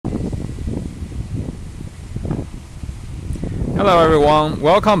Hello everyone,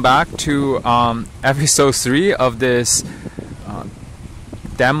 welcome back to episode 3 of this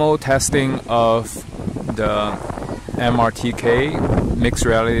demo testing of the MRTK Mixed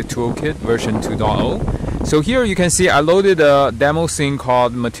Reality Toolkit version 2.0. So here you can see I loaded a demo scene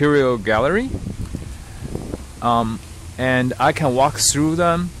called Material Gallery, and I can walk through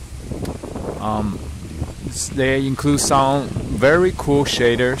them. They include some very cool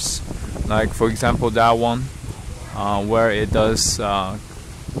shaders, like for example that one, where it does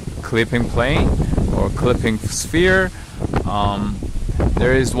clipping plane or clipping sphere.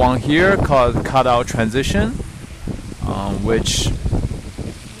 There is one here called cutout transition, which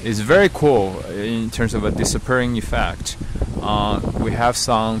is very cool in terms of a disappearing effect. We have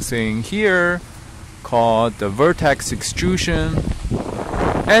something here called the vertex extrusion.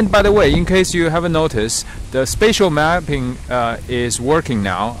 And by the way, in case you haven't noticed, the spatial mapping is working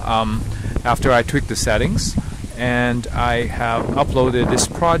now after I tweaked the settings. And I have uploaded this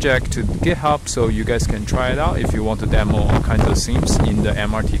project to GitHub, so you guys can try it out if you want to demo all kinds of scenes in the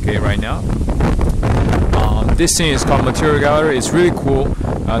MRTK right now. This scene is called Material Gallery. It's really cool.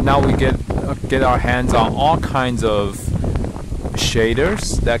 Now we get our hands on all kinds of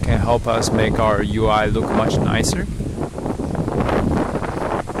shaders that can help us make our UI look much nicer.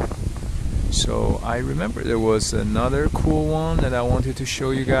 So I remember there was another cool one that I wanted to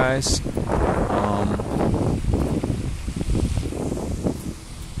show you guys.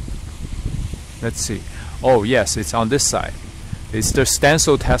 Let's see. Oh yes, it's on this side. It's the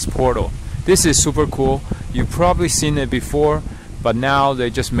Stancil test portal. This is super cool. You've probably seen it before, but now they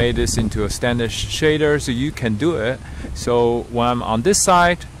just made this into a standard shader, so you can do it. So when I'm on this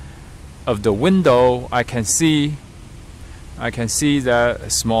side of the window, I can see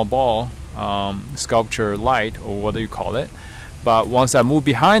that small ball, sculpture light, or what do you call it. But once I move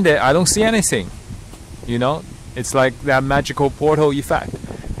behind it, I don't see anything. You know, it's like that magical portal effect.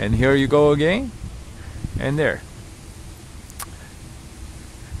 And here you go again, and there.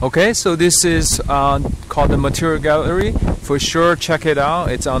 Okay, so this is called the Material Gallery. For sure, check it out.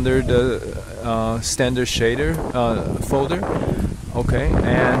 It's under the standard shader folder. Okay,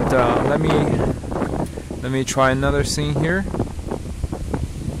 and let me try another scene here.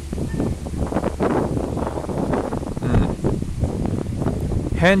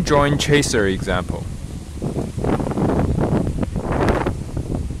 Hand joint chaser example.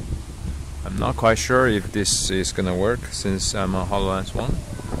 Not quite sure if this is gonna work since I'm on HoloLens 1.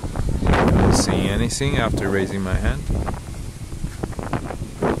 I don't see anything after raising my hand.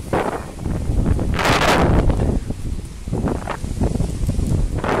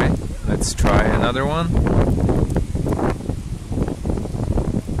 Okay, let's try another one.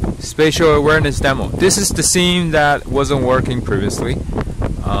 Spatial awareness demo. This is the scene that wasn't working previously,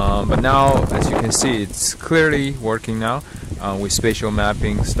 but now, as you can see, it's clearly working now with spatial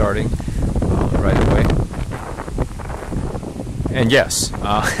mapping starting right away. And yes,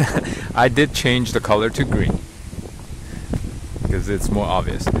 I did change the color to green because it's more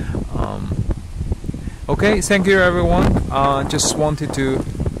obvious. Okay, thank you everyone. Just wanted to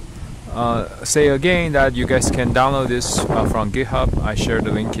say again that you guys can download this from GitHub. I shared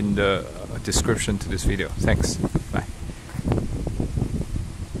the link in the description to this video. Thanks.